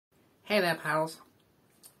Hey there, pals.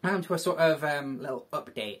 Welcome to a sort of little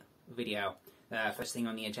update video. First thing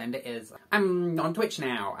on the agenda is I'm on Twitch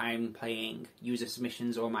now. I'm playing user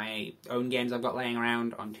submissions or my own games I've got laying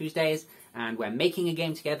around on Tuesdays, and we're making a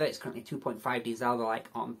game together. It's currently 2.5D Zelda-like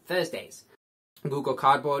on Thursdays. Google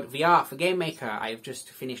Cardboard VR for GameMaker. I've just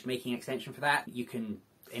finished making an extension for that. You can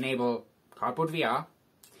enable Cardboard VR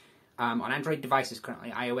on Android devices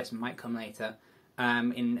currently. iOS might come later,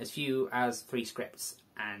 in as few as 3 scripts,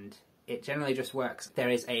 and it generally just works. There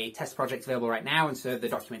is a test project available right now, and so the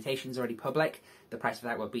documentation is already public. The price for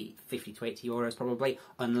that will be 50 to 80 euros probably,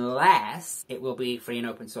 unless it will be free and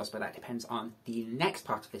open source, but that depends on the next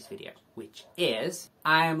part of this video, which is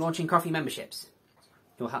I am launching coffee memberships.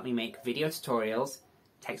 It will help me make video tutorials,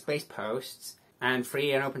 text-based posts, and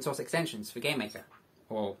free and open source extensions for GameMaker,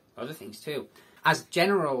 or other things too. As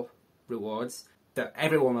general rewards that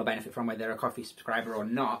everyone will benefit from, whether they're a coffee subscriber or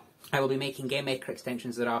not, I will be making GameMaker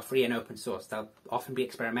extensions that are free and open source. They'll often be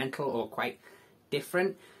experimental or quite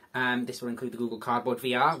different. This will include the Google Cardboard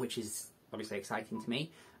VR, which is obviously exciting to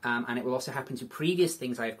me. And it will also happen to previous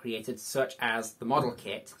things I've created, such as the model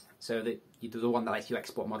kit, so that the one that lets you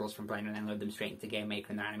export models from Blender and then load them straight into GameMaker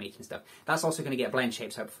and their animation stuff. That's also going to get blend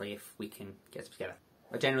shapes, hopefully, if we can get it together.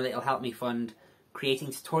 But generally, it'll help me fund creating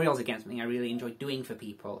tutorials again, something I really enjoy doing for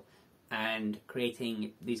people, and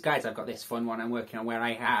creating these guides. I've got this fun one I'm working on where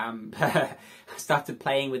I started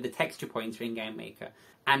playing with the texture pointer in GameMaker,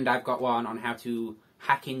 and I've got one on how to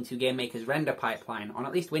hack into GameMaker's render pipeline on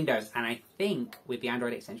at least Windows, and I think with the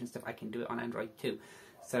Android extension stuff I can do it on Android too.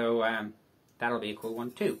 So that'll be a cool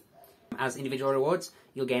one too. As individual rewards,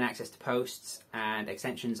 you'll gain access to posts and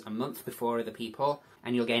extensions a month before other people,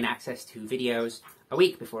 and you'll gain access to videos a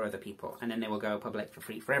week before other people, and then they will go public for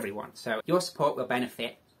free for everyone. So your support will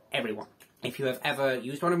benefit everyone. If you have ever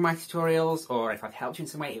used one of my tutorials, or if I've helped you in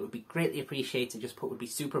some way, it would be greatly appreciated. Just put would be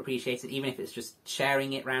super appreciated, even if it's just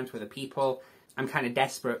sharing it around to other people. I'm kind of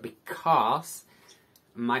desperate because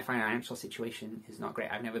my financial situation is not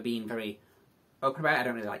great. I've never been very open about it. I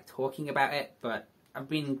don't really like talking about it, but I've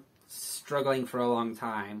been struggling for a long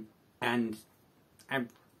time, and I'm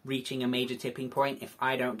reaching a major tipping point. If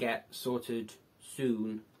I don't get sorted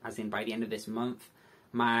soon, as in by the end of this month,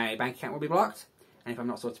 my bank account will be blocked. And if I'm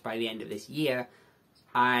not sorted by the end of this year,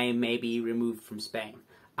 I may be removed from Spain.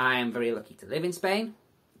 I am very lucky to live in Spain,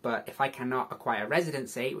 but if I cannot acquire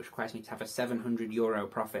residency, which requires me to have a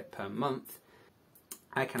 €700 profit per month,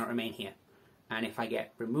 I cannot remain here. And if I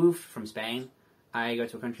get removed from Spain, I go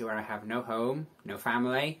to a country where I have no home, no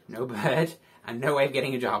family, no bird, and no way of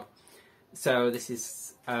getting a job. So this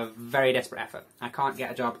is a very desperate effort. I can't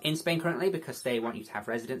get a job in Spain currently because they want you to have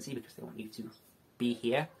residency, because they want you to be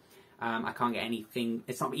here. I can't get anything.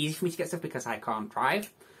 It's not easy for me to get stuff because I can't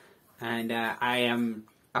drive. And I am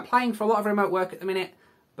applying for a lot of remote work at the minute,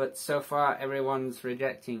 but so far everyone's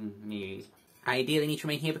rejecting me. I ideally need to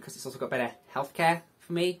remain here because it's also got better healthcare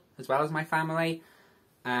for me, as well as my family,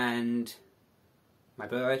 and my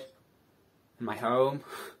bird, and my home,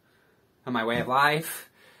 and my way of life.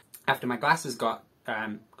 After my glasses got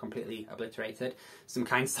completely obliterated, some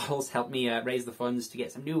kind souls helped me raise the funds to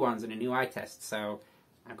get some new ones and a new eye test, so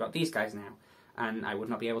I've got these guys now, and I would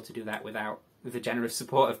not be able to do that without the generous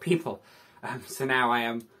support of people. So now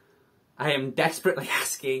I am desperately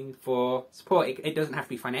asking for support. It doesn't have to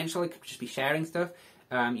be financial, it could just be sharing stuff.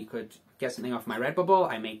 You could get something off my Redbubble.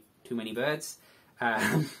 I make too many birds.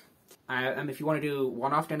 If you want to do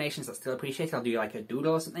one-off donations, that's still appreciated. I'll do like a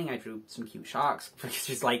doodle or something. I drew some cute sharks,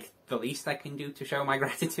 which is like the least I can do to show my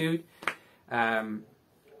gratitude.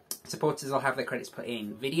 Supporters will have their credits put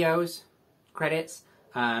in videos credits,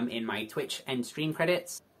 in my Twitch end stream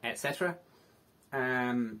credits, etc.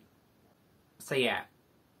 So yeah,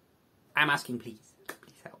 I'm asking, please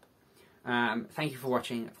help. Thank you for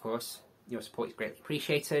watching, of course. Your support is greatly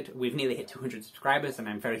appreciated. We've nearly hit 200 subscribers, and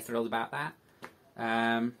I'm very thrilled about that.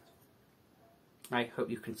 I hope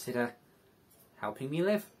you consider helping me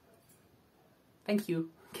live. Thank you.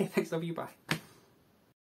 Okay, thanks, love you, bye.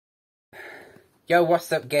 Yo,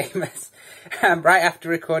 what's up, gamers? Right after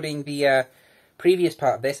recording the previous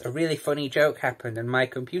part of this, a really funny joke happened and my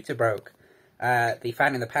computer broke. The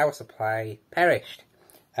fan in the power supply perished.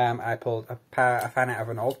 I pulled a fan out of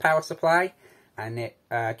an old power supply, and it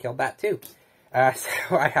killed that too.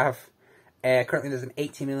 So I have, currently there's an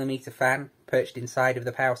 80mm fan perched inside of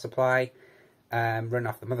the power supply, run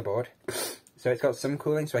off the motherboard. So it's got some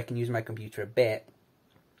cooling, so I can use my computer a bit,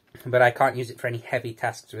 but I can't use it for any heavy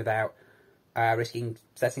tasks without risking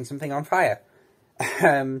setting something on fire.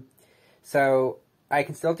 So I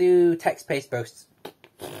can still do text-based posts.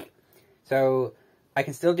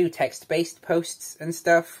 And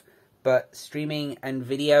stuff, but streaming and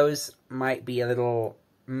videos might be a little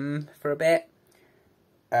for a bit.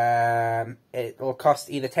 It will cost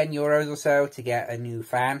either €10 or so to get a new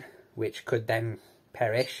fan, which could then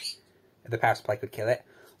perish. The power supply could kill it.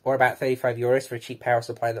 Or about €35 for a cheap power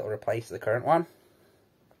supply that will replace the current one.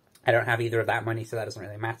 I don't have either of that money, so that doesn't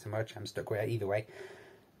really matter much. I'm stuck with it either way.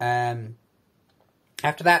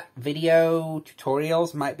 After that, video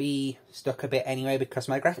tutorials might be stuck a bit anyway, because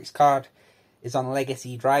my graphics card is on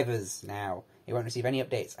legacy drivers now. It won't receive any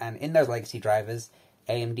updates, and in those legacy drivers,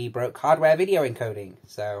 AMD broke hardware video encoding,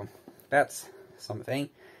 so that's something.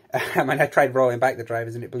 And I tried rolling back the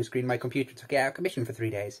drivers and it blue screened my computer, took it out of commission for 3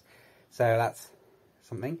 days. So that's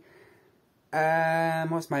something.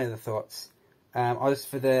 What's my other thoughts? As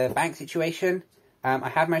for the bank situation, I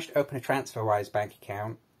have managed to open a TransferWise bank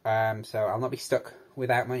account, so I'll not be stuck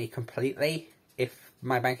without money completely if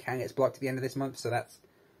my bank account gets blocked at the end of this month, so that's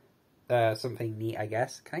something neat, I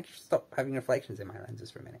guess. Can I just stop having reflections in my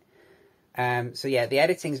lenses for a minute? So yeah, the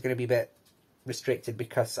editing is going to be a bit restricted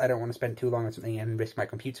because I don't want to spend too long on something and risk my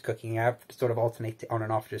computer cooking. I have to sort of alternate it on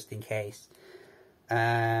and off just in case.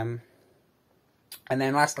 And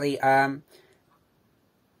then lastly, is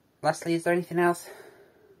there anything else?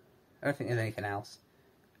 I don't think there's anything else.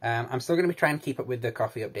 I'm still going to be trying to keep up with the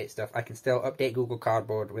coffee update stuff. I can still update Google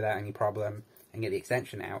Cardboard without any problem and get the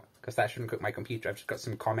extension out, because that shouldn't cook my computer. I've just got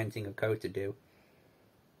some commenting of code to do.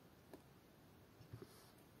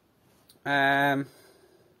 But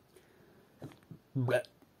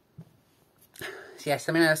yes,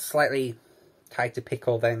 I'm in a slightly tighter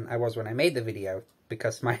pickle than I was when I made the video,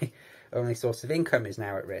 because my only source of income is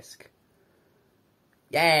now at risk.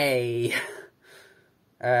 Yay!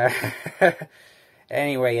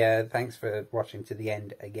 Anyway, thanks for watching to the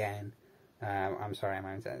end again. I'm sorry,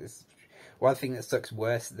 one thing that sucks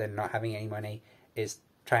worse than not having any money is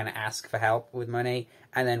trying to ask for help with money,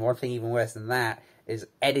 and then one thing even worse than that is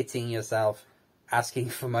editing yourself asking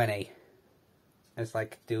for money. It's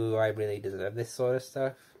like, do I really deserve this sort of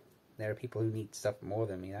stuff? There are people who need stuff more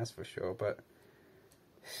than me, that's for sure, but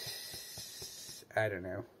I don't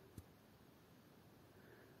know.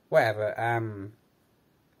 Whatever,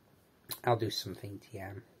 I'll do something,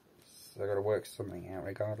 TM. So I gotta work something out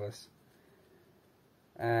regardless.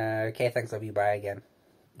 Okay, thanks, love you, bye again.